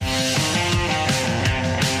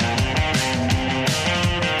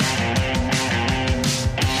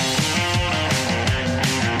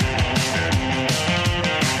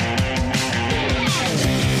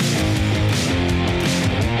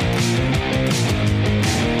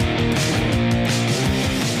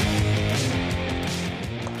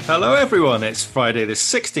Hello everyone, it's Friday the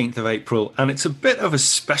 16th of April and it's a bit of a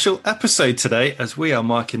special episode today as we are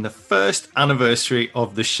marking the first anniversary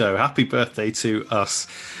of the show. Happy birthday to us.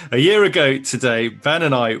 A year ago today, Ben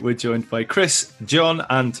and I were joined by Chris, John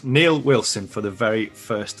and Neil Wilson for the very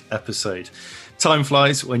first episode. Time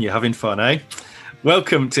flies when you're having fun, eh?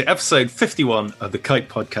 Welcome to episode 51 of the Kite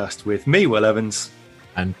Podcast with me, Will Evans.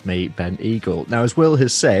 And me, Ben Eagle. Now, as Will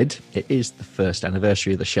has said, it is the first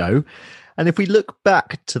anniversary of the show. And if we look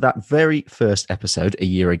back to that very first episode a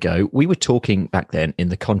year ago, we were talking back then in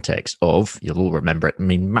the context of, you'll all remember it,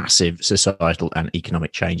 massive societal and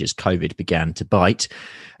economic changes. COVID began to bite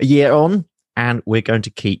a year on, and we're going to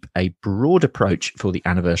keep a broad approach for the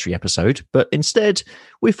anniversary episode. But instead,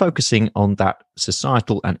 we're focusing on that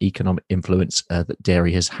societal and economic influence that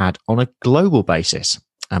dairy has had on a global basis,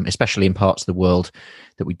 especially in parts of the world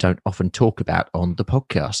that we don't often talk about on the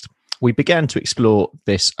podcast. We began to explore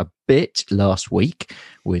this a bit last week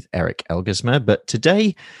with Eric Elgersma, but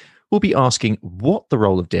today we'll be asking what the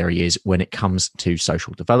role of dairy is when it comes to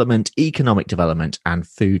social development, economic development, and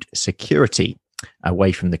food security,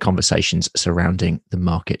 away from the conversations surrounding the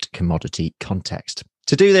market commodity context.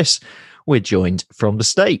 To do this, we're joined from the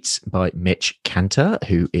States by Mitch Cantor,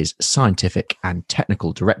 who is Scientific and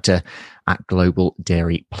Technical Director at Global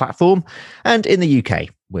Dairy Platform. And in the UK,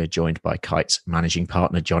 we're joined by Kite's Managing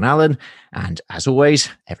Partner, John Allen. And as always,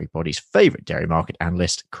 everybody's favourite dairy market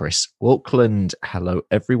analyst, Chris Walkland. Hello,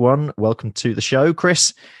 everyone. Welcome to the show.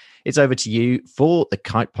 Chris, it's over to you for the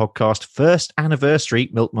Kite Podcast first anniversary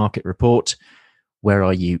Milk Market Report. Where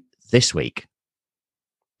are you this week?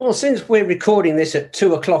 Well, since we're recording this at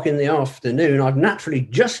 2:00 in the afternoon, I've naturally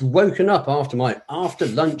just woken up after my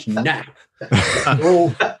after-lunch nap.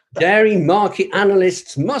 All dairy market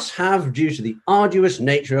analysts must have due to the arduous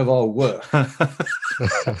nature of our work. And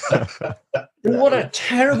what a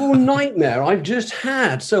terrible nightmare I've just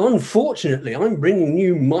had. So unfortunately, I'm bringing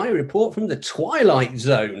you my report from the Twilight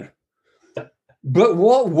Zone. But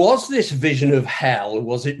what was this vision of hell?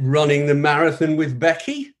 Was it running the marathon with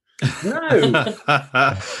Becky? No.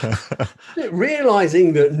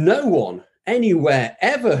 Realizing that no one anywhere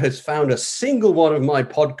ever has found a single one of my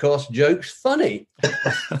podcast jokes funny.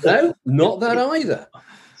 No, not that either.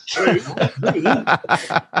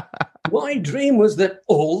 My dream was that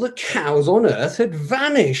all the cows on Earth had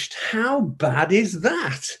vanished. How bad is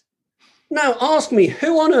that? Now ask me,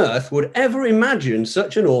 who on earth would ever imagine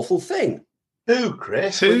such an awful thing? Who,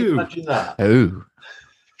 Chris? Who? Imagine that? Who?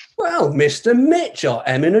 Well, Mr. Mitch, our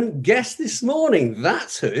eminent guest this morning,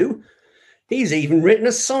 that's who. He's even written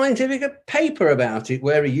a scientific paper about it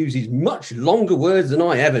where he uses much longer words than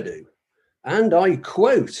I ever do. And I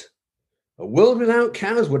quote, "A world without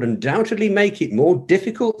cows would undoubtedly make it more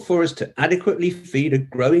difficult for us to adequately feed a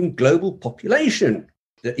growing global population.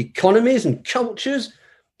 The economies and cultures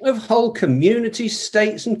of whole communities,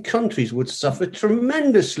 states and countries would suffer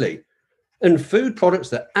tremendously. And food products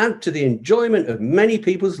that add to the enjoyment of many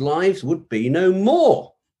people's lives would be no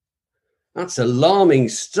more." That's alarming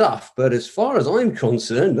stuff, but as far as I'm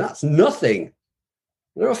concerned, that's nothing.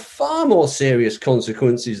 There are far more serious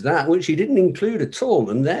consequences that which he didn't include at all,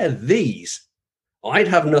 and they're these. I'd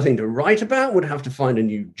have nothing to write about, would have to find a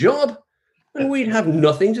new job, and we'd have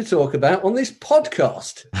nothing to talk about on this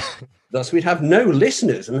podcast. Thus, we'd have no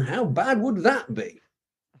listeners, and how bad would that be?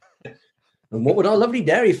 And what would our lovely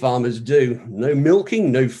dairy farmers do? No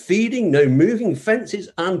milking, no feeding, no moving fences,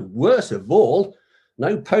 and worst of all,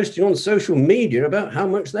 no posting on social media about how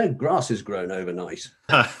much their grass has grown overnight.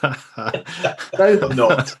 Not.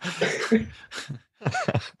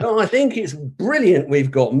 So I think it's brilliant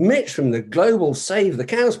we've got Mitch from the Global Save the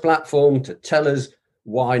Cows platform to tell us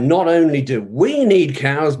why not only do we need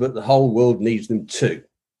cows, but the whole world needs them too.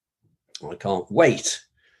 I can't wait.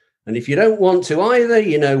 And if you don't want to either,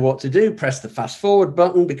 you know what to do. Press the fast forward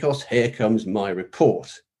button because here comes my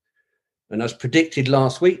report. And as predicted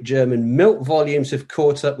last week, German milk volumes have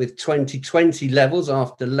caught up with 2020 levels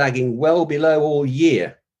after lagging well below all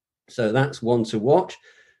year. So that's one to watch.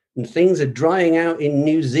 And things are drying out in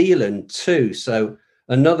New Zealand too. So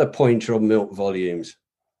another pointer on milk volumes.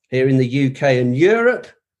 Here in the UK and Europe,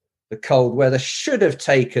 the cold weather should have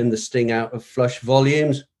taken the sting out of flush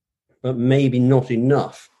volumes, but maybe not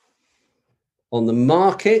enough. On the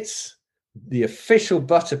markets, the official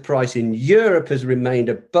butter price in Europe has remained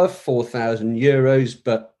above €4,000,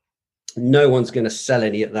 but no one's going to sell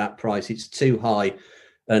any at that price. It's too high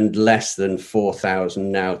and less than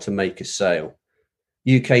 4,000 now to make a sale.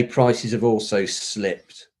 UK prices have also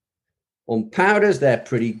slipped. On powders, they're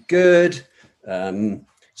pretty good.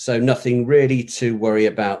 So nothing really to worry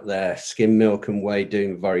about there. Skim milk and whey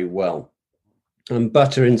doing very well. And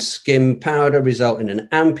butter and skim powder result in an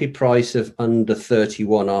AMPI price of under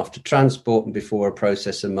 31 after transport and before a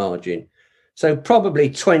processor margin. So probably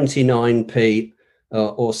 29p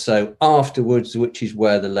or so afterwards, which is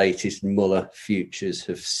where the latest Muller futures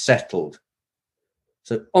have settled.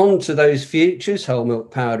 So on to those futures. Whole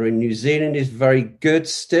milk powder in New Zealand is very good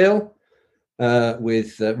still,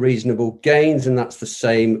 with reasonable gains, and that's the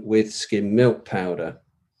same with skim milk powder.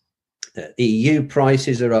 EU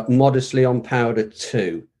prices are up modestly on powder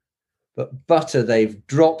too, but butter, they've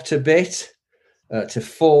dropped a bit to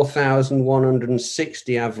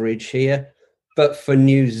 4,160 average here. But for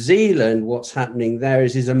New Zealand, what's happening there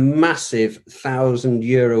is a massive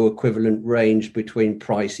 €1,000 equivalent range between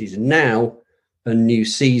prices now and new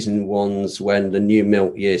season ones when the new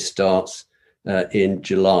milk year starts in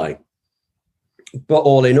July. But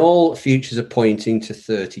all in all, futures are pointing to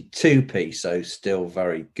 32p, so still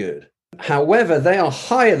very good. However, they are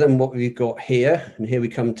higher than what we've got here. And here we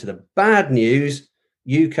come to the bad news.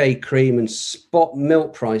 UK cream and spot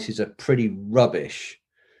milk prices are pretty rubbish.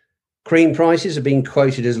 Cream prices have been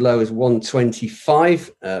quoted as low as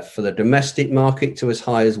 125 for the domestic market to as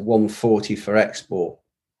high as 140 for export.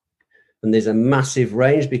 And there's a massive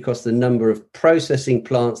range because the number of processing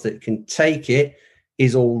plants that can take it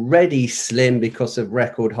is already slim because of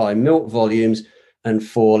record high milk volumes and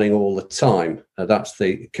falling all the time. That's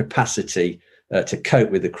the capacity to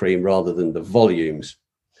cope with the cream rather than the volumes.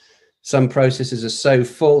 Some processors are so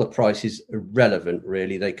full, the price is irrelevant,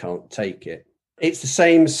 really. They can't take it. It's the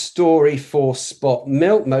same story for spot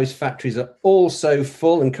milk. Most factories are also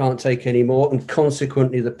full and can't take any more, and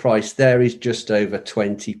consequently, the price there is just over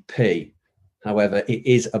 20p. However, it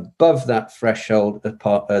is above that threshold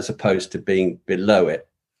as opposed to being below it.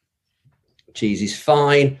 Cheese is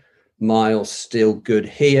fine. Miles still good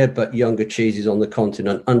here, but younger cheeses on the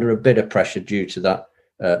continent under a bit of pressure due to that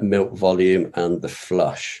milk volume and the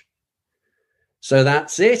flush. So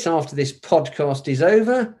that's it. After this podcast is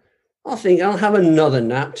over, I think I'll have another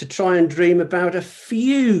nap to try and dream about a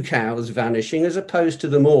few cows vanishing as opposed to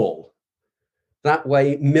them all. That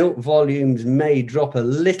way, milk volumes may drop a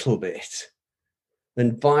little bit,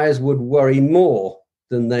 and buyers would worry more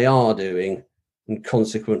than they are doing, and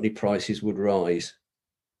consequently prices would rise.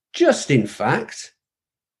 Just in fact,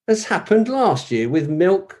 as happened last year with the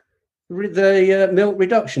milk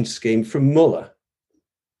reduction scheme from Muller.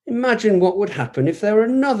 Imagine what would happen if there were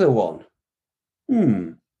another one.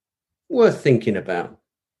 Worth thinking about.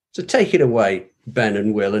 So take it away, Ben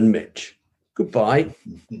and Will and Mitch. Goodbye.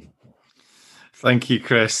 Thank you,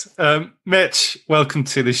 Chris. Mitch, welcome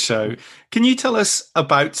to the show. Can you tell us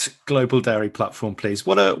about Global Dairy Platform, please?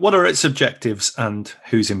 What are its objectives and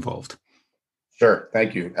who's involved? Sure,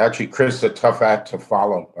 thank you. Actually, Chris is a tough act to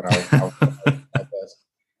follow, but I'll do my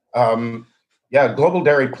best. Global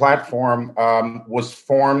Dairy Platform was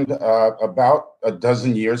formed about a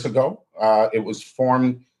dozen years ago. It was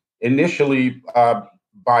formed initially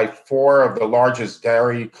by four of the largest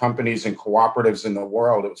dairy companies and cooperatives in the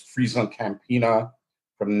world. It was Friesland Campina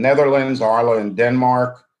from Netherlands, Arla in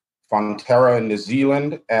Denmark, Fonterra in New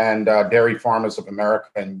Zealand, and Dairy Farmers of America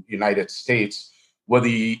and United States were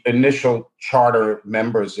the initial charter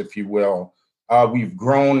members, if you will. We've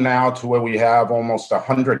grown now to where we have almost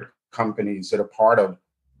 100 companies that are part of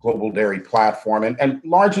Global Dairy Platform. And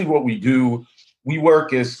largely what we do, we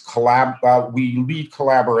work as we lead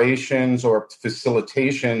collaborations or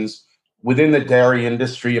facilitations within the dairy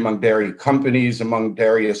industry, among dairy companies, among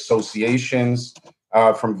dairy associations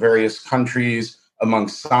from various countries, among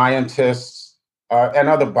scientists and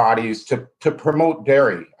other bodies to promote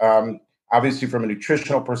dairy. Obviously from a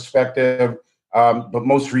nutritional perspective, but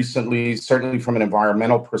most recently, certainly from an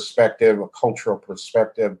environmental perspective, a cultural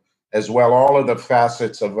perspective as well, all of the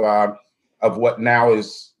facets of what now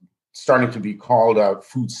is starting to be called a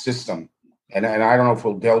food system. And I don't know if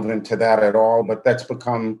we'll delve into that at all, but that's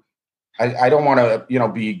become, I don't want to,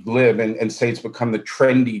 be glib and say it's become the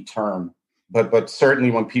trendy term, but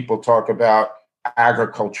certainly when people talk about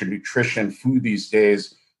agriculture, nutrition, food these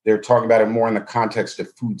days, they're talking about it more in the context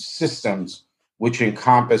of food systems, which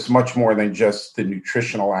encompass much more than just the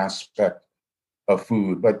nutritional aspect of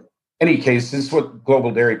food. But in any case, this is what Global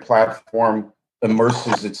Dairy Platform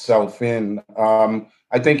immerses itself in.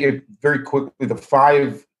 I think very quickly, the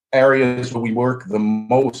 5 areas where we work the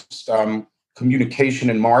most, communication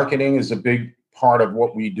and marketing is a big part of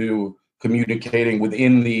what we do, communicating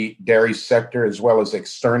within the dairy sector as well as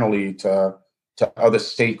externally to other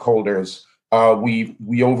stakeholders.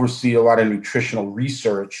 We oversee a lot of nutritional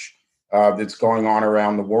research that's going on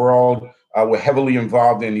around the world. We're heavily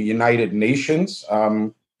involved in the United Nations,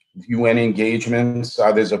 UN engagements.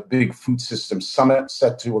 There's a big food system summit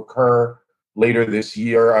set to occur later this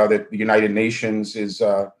year that the United Nations is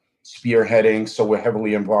spearheading. So we're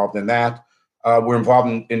heavily involved in that. We're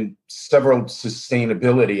involved in several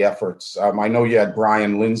sustainability efforts. I know you had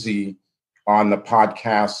Brian Lindsay on the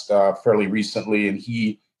podcast fairly recently, and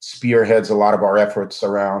he spearheads a lot of our efforts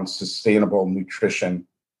around sustainable nutrition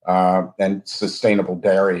and sustainable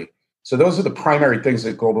dairy. So those are the primary things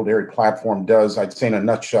that Global Dairy Platform does. I'd say in a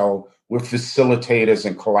nutshell, we're facilitators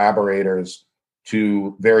and collaborators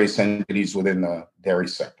to various entities within the dairy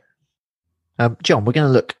sector. John, we're going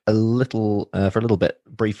to look a little for a little bit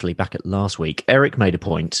briefly back at last week. Eric made a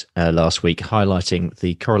point last week highlighting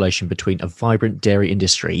the correlation between a vibrant dairy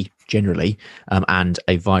industry generally and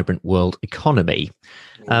a vibrant world economy.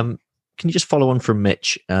 Can you just follow on from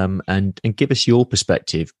Mitch and give us your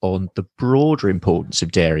perspective on the broader importance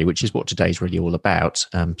of dairy, which is what today's really all about,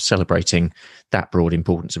 celebrating that broad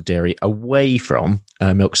importance of dairy away from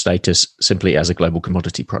milk status simply as a global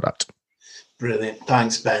commodity product? Brilliant.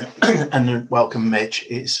 Thanks, Ben. And welcome, Mitch.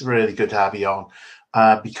 It's really good to have you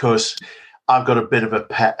on because I've got a bit of a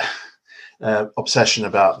pet obsession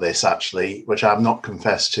about this, actually, which I've not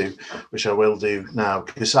confessed to, which I will do now.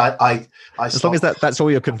 Because I as long as that's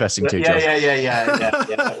all you're confessing to, John. Yeah.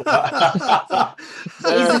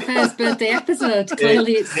 It's the first birthday episode.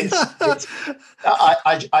 Clearly,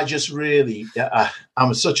 I just really,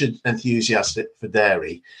 I'm such an enthusiast for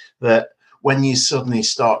dairy that when you suddenly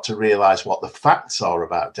start to realize what the facts are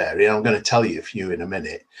about dairy, and I'm going to tell you a few in a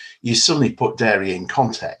minute, you suddenly put dairy in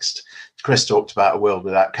context. Chris talked about a world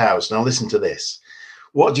without cows. Now listen to this.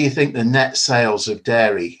 What do you think the net sales of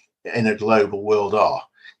dairy in a global world are?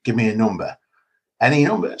 Give me a number. Any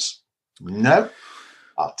numbers? No.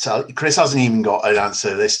 I'll tell you. Chris hasn't even got an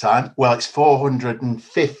answer this time. Well, it's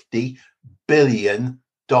 $450 billion.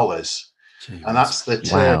 Jeez. And that's the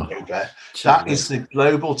turnover. Wow. That is the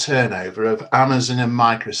global turnover of Amazon and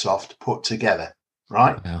Microsoft put together,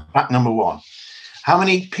 right? Wow. Fact number one. How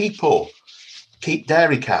many people keep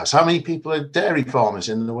dairy cows? How many people are dairy farmers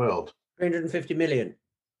in the world? 350 million.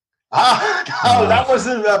 That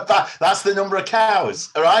wasn't that's the number of cows,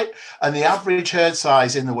 all right? And the average herd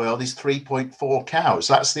size in the world is 3.4 cows.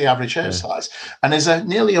 That's the average herd size. And there's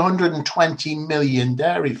nearly 120 million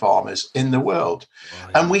dairy farmers in the world.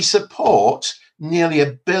 Wow. And we support nearly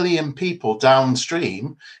 1 billion people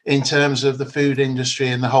downstream in terms of the food industry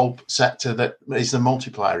and the whole sector that is the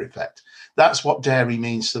multiplier effect. That's what dairy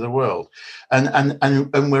means to the world.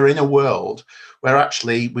 And we're in a world where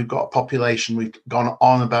actually we've got a population, we've gone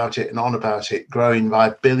on about it, growing by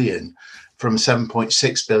 1 billion from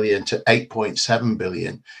 7.6 billion to 8.7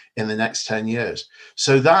 billion in the next 10 years.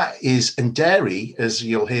 So that is, and dairy, as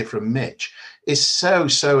you'll hear from Mitch, is so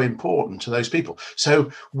important to those people. So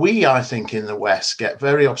we, I think, in the West get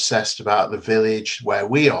very obsessed about the village where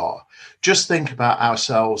we are. Just think about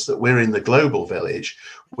ourselves that we're in the global village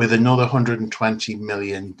with another 120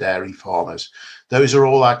 million dairy farmers. Those are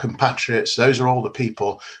all our compatriots. Those are all the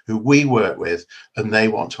people who we work with, and they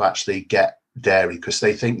want to actually get dairy because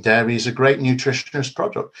they think dairy is a great nutritionist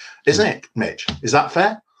product. Isn't it, Mitch? Is that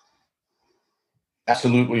fair?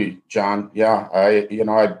 Absolutely, John. Yeah,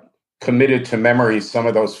 I committed to memory some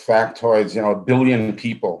of those factoids. 1 billion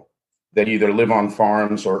people that either live on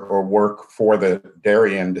farms or work for the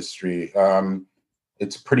dairy industry.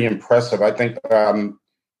 It's pretty impressive. I think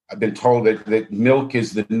I've been told that milk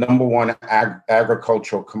is the number one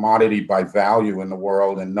agricultural commodity by value in the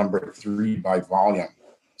world and number 3 by volume.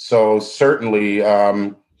 So certainly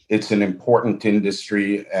it's an important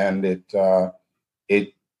industry, and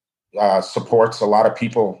it supports a lot of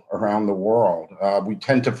people around the world. We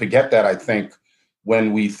tend to forget that, I think,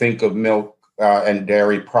 when we think of milk and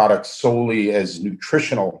dairy products solely as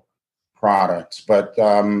nutritional products. But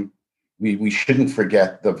we shouldn't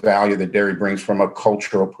forget the value that dairy brings from a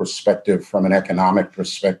cultural perspective, from an economic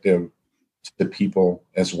perspective to the people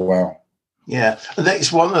as well. Yeah,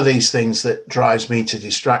 it's one of these things that drives me to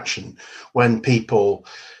distraction when people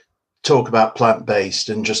talk about plant-based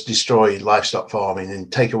and just destroy livestock farming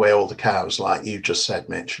and take away all the cows, like you just said,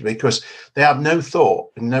 Mitch, because they have no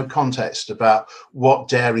thought and no context about what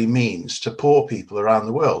dairy means to poor people around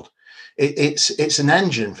the world. It's an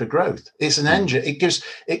engine for growth. It's an engine.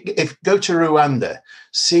 If go to Rwanda,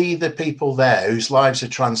 see the people there whose lives are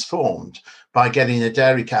transformed by getting a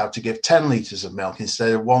dairy cow to give 10 litres of milk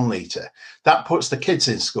instead of 1 litre. That puts the kids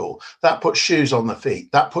in school. That puts shoes on their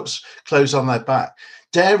feet. That puts clothes on their back.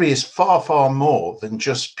 Dairy is far, far more than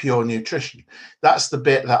just pure nutrition. That's the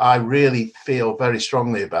bit that I really feel very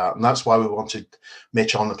strongly about. And that's why we wanted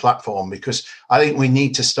Mitch on the platform, because I think we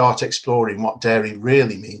need to start exploring what dairy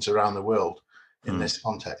really means around the world in this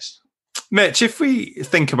context. Mitch, if we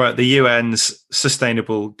think about the UN's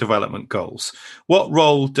Sustainable Development Goals, what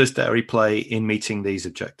role does dairy play in meeting these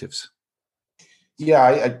objectives?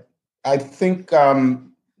 Yeah, I think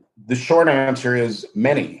the short answer is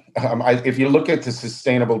many. If you look at the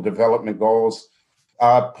Sustainable Development Goals,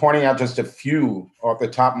 pointing out just a few off the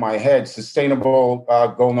top of my head, Sustainable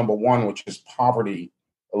Goal number 1, which is poverty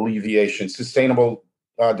alleviation. Sustainable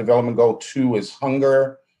Development Goal 2 is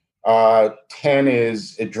hunger. 10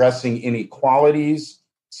 is addressing inequalities.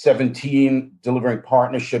 17, delivering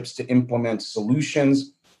partnerships to implement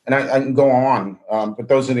solutions. And I can go on, but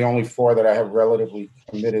those are the only 4 that I have relatively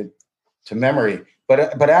committed to memory.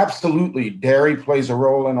 But absolutely, dairy plays a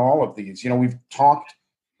role in all of these. We've talked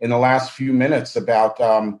in the last few minutes about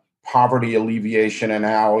poverty alleviation and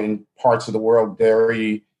how in parts of the world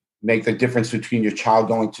dairy make the difference between your child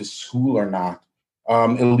going to school or not.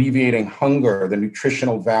 Alleviating hunger, the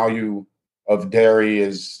nutritional value of dairy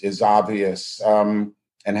is obvious and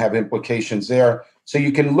have implications there. So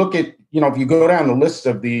you can look at, if you go down the list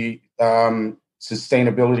of the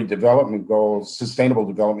sustainable development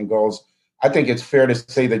goals, I think it's fair to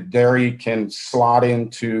say that dairy can slot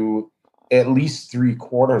into at least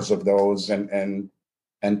 3/4 of those and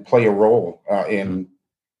play a role in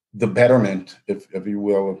the betterment, if you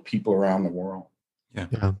will, of people around the world.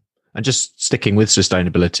 Yeah. And just sticking with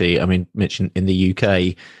sustainability, I mean, Mitch, in the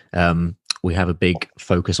UK, we have a big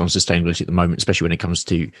focus on sustainability at the moment, especially when it comes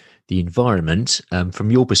to the environment. From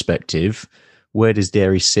your perspective, where does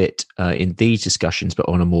dairy sit in these discussions, but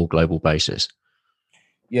on a more global basis?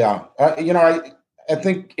 Yeah, I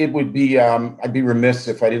think it would be, I'd be remiss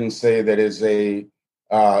if I didn't say that is a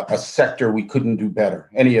sector we couldn't do better.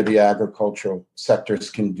 Any of the agricultural sectors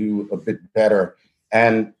can do a bit better.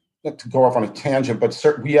 And not to go off on a tangent, but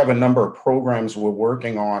we have a number of programs we're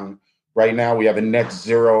working on right now. We have a net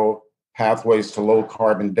zero pathways to low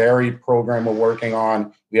carbon dairy program we're working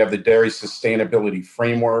on. We have the dairy sustainability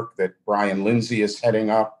framework that Brian Lindsay is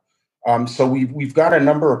heading up. So we've got a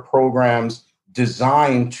number of programs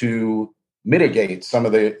designed to mitigate some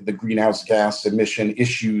of the greenhouse gas emission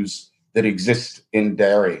issues that exist in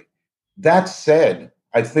dairy. That said,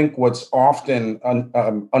 I think what's often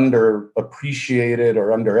underappreciated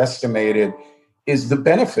or underestimated is the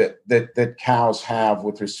benefit that cows have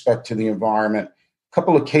with respect to the environment. A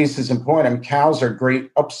couple of cases in point, cows are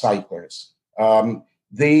great upcyclers. About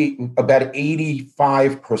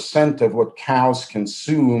 85% of what cows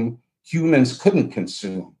consume, humans couldn't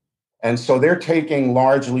consume. And so they're taking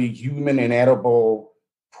largely human inedible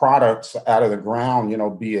products out of the ground,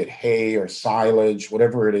 be it hay or silage,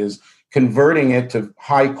 whatever it is, converting it to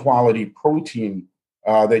high quality protein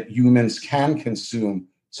that humans can consume.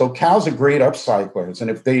 So cows are great upcyclers. And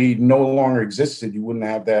if they no longer existed, you wouldn't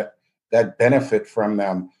have that benefit from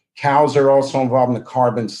them. Cows are also involved in the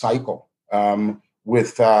carbon cycle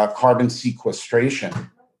with carbon sequestration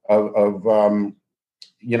of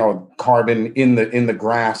carbon in the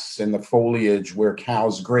grass and the foliage where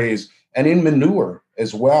cows graze, and in manure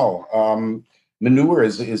as well. Manure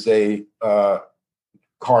is a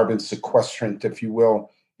carbon sequestrant, if you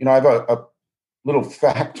will. I have a little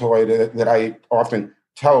factoid that I often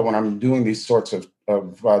tell when I'm doing these sorts of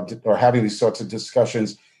or having these sorts of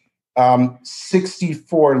discussions.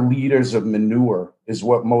 64 liters of manure is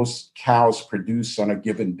what most cows produce on a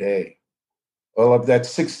given day. Well, of that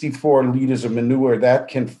 64 liters of manure, that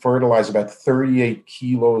can fertilize about 38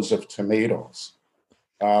 kilos of tomatoes.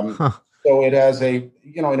 So it has an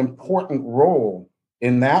important role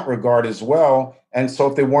in that regard as well. And so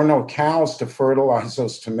if there were no cows to fertilize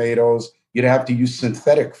those tomatoes, you'd have to use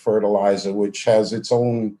synthetic fertilizer, which has its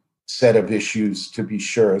own set of issues, to be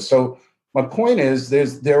sure. So my point is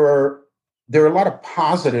there are a lot of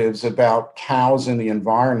positives about cows in the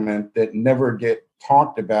environment that never get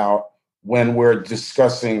talked about when we're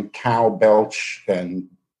discussing cow belch and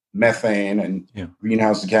methane and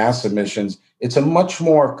greenhouse gas emissions. It's a much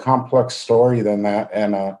more complex story than that,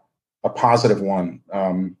 and a positive one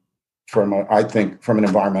from an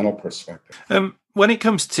environmental perspective. When it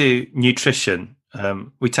comes to nutrition,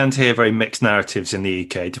 we tend to hear very mixed narratives in the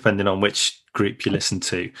UK, depending on which group you listen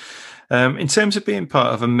to. In terms of being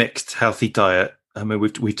part of a mixed, healthy diet,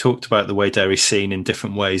 we talked about the way dairy is seen in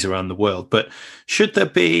different ways around the world, but should there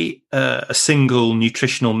be a single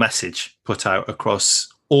nutritional message put out across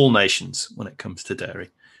all nations when it comes to dairy?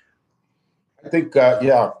 I think,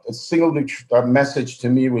 a single message to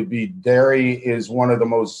me would be dairy is one of the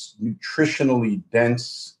most nutritionally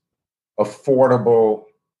dense, affordable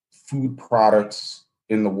food products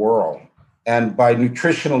in the world. And by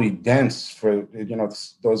nutritionally dense, for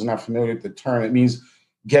those not familiar with the term, it means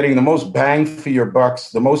getting the most bang for your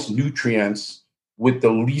bucks, the most nutrients with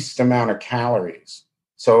the least amount of calories.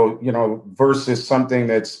 So, versus something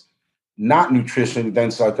that's not nutrition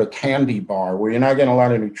dense, like a candy bar, where you're not getting a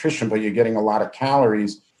lot of nutrition, but you're getting a lot of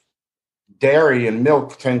calories. Dairy and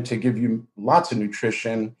milk tend to give you lots of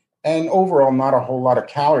nutrition and overall not a whole lot of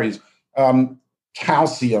calories.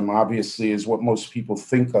 Calcium, obviously, is what most people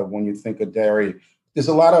think of when you think of dairy. There's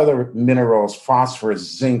a lot of other minerals, phosphorus,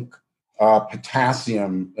 zinc,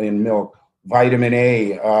 potassium in milk, vitamin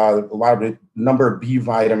A, a lot of the number of B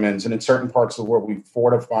vitamins, and in certain parts of the world, we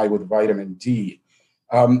fortify with vitamin D.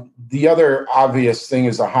 The other obvious thing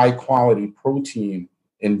is a high quality protein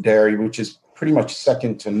in dairy, which is pretty much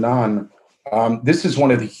second to none. This is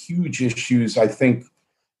one of the huge issues, I think,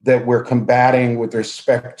 that we're combating with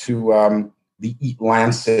respect to the Eat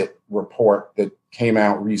Lancet report that came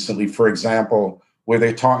out recently, for example, where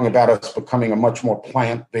they're talking about us becoming a much more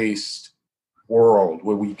plant-based world,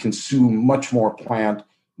 where we consume much more plant,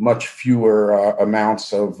 much fewer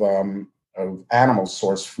amounts of animal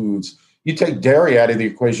source foods. You take dairy out of the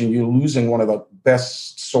equation, you're losing one of the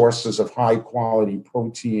best sources of high quality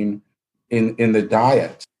protein in the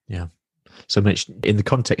diet. Yeah. So Mitch, in the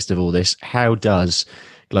context of all this, how does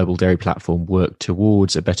Global Dairy Platform work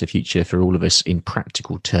towards a better future for all of us in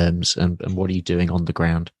practical terms, and what are you doing on the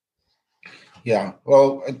ground? Yeah,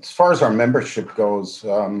 well, as far as our membership goes,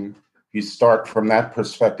 you start from that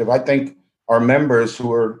perspective. I think our members,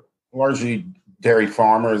 who are largely dairy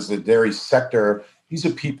farmers, the dairy sector, these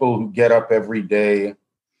are people who get up every day,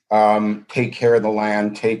 take care of the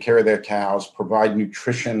land, take care of their cows, provide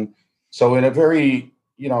nutrition. So in a very,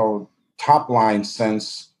 top line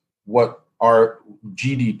sense, what our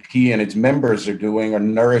GDP and its members are doing are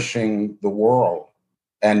nourishing the world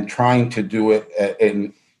and trying to do it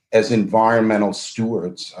as environmental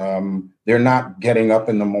stewards. They're not getting up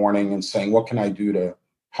in the morning and saying, what can I do to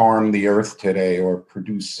harm the earth today or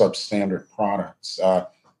produce substandard products? I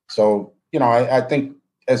think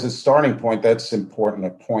as a starting point, that's important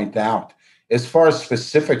to point out. As far as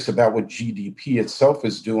specifics about what GDP itself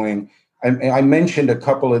is doing, I mentioned a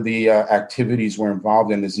couple of the activities we're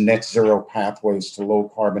involved in, is Net Zero Pathways to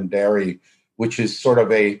Low Carbon Dairy, which is sort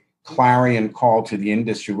of a clarion call to the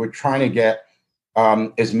industry. We're trying to get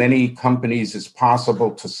as many companies as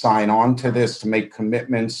possible to sign on to this, to make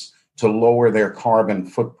commitments to lower their carbon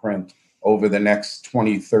footprint over the next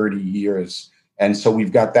 20, 30 years. And so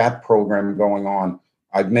we've got that program going on.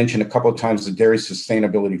 I've mentioned a couple of times the Dairy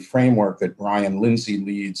Sustainability Framework that Brian Lindsay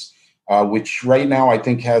leads, which right now I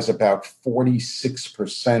think has about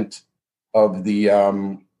 46% of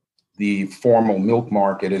the formal milk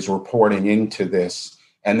market is reporting into this.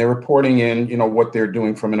 And they're reporting in, what they're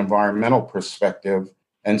doing from an environmental perspective.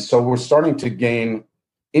 And so we're starting to gain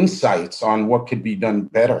insights on what could be done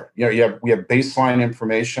better. We have baseline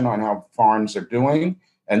information on how farms are doing.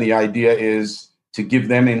 And the idea is to give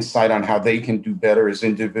them insight on how they can do better as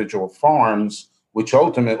individual farms, which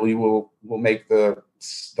ultimately will make the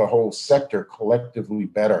whole sector collectively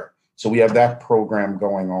better. So we have that program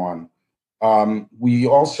going on. We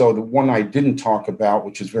also, the one I didn't talk about,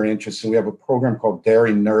 which is very interesting, we have a program called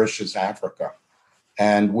Dairy Nourishes Africa.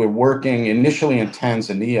 And we're working initially in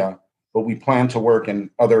Tanzania, but we plan to work in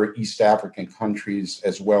other East African countries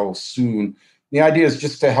as well soon. The idea is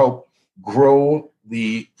just to help grow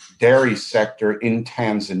the dairy sector in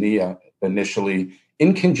Tanzania initially,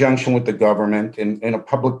 in conjunction with the government, in a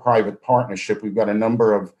public-private partnership. We've got a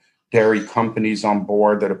number of dairy companies on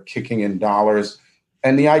board that are kicking in dollars.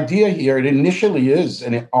 And the idea here, it initially is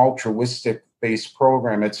an altruistic-based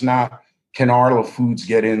program. It's not, can Arla Foods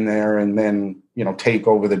get in there and then, take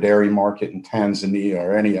over the dairy market in Tanzania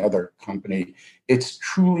or any other company. It's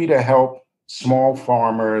truly to help small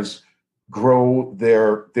farmers grow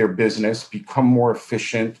their business, become more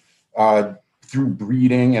efficient, through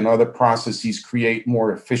breeding and other processes, create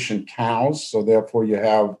more efficient cows. So therefore you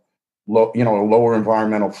have a lower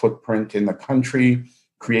environmental footprint in the country,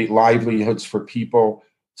 create livelihoods for people.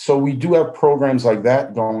 So we do have programs like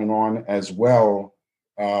that going on as well.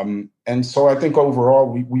 And so I think overall,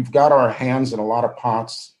 we've got our hands in a lot of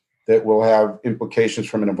pots that will have implications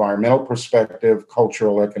from an environmental perspective,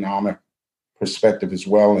 cultural, economic perspective as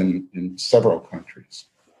well in several countries.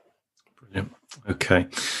 Brilliant. Okay.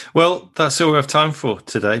 Well, that's all we have time for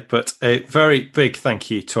today, but a very big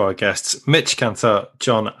thank you to our guests, Mitch Kantar,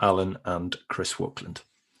 John Allen, and Chris Walkland.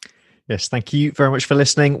 Yes, thank you very much for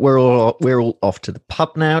listening. We're all off to the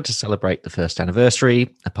pub now to celebrate the first anniversary,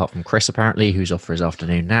 apart from Chris, apparently, who's off for his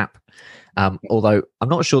afternoon nap. Although I'm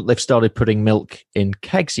not sure they've started putting milk in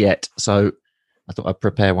kegs yet, so I thought I'd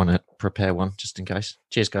prepare one just in case.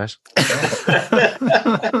 Cheers, guys.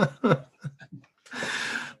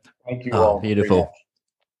 Thank you all. Beautiful.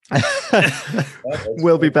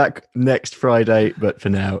 We'll be back next Friday, but for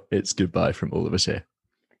now, it's goodbye from all of us here.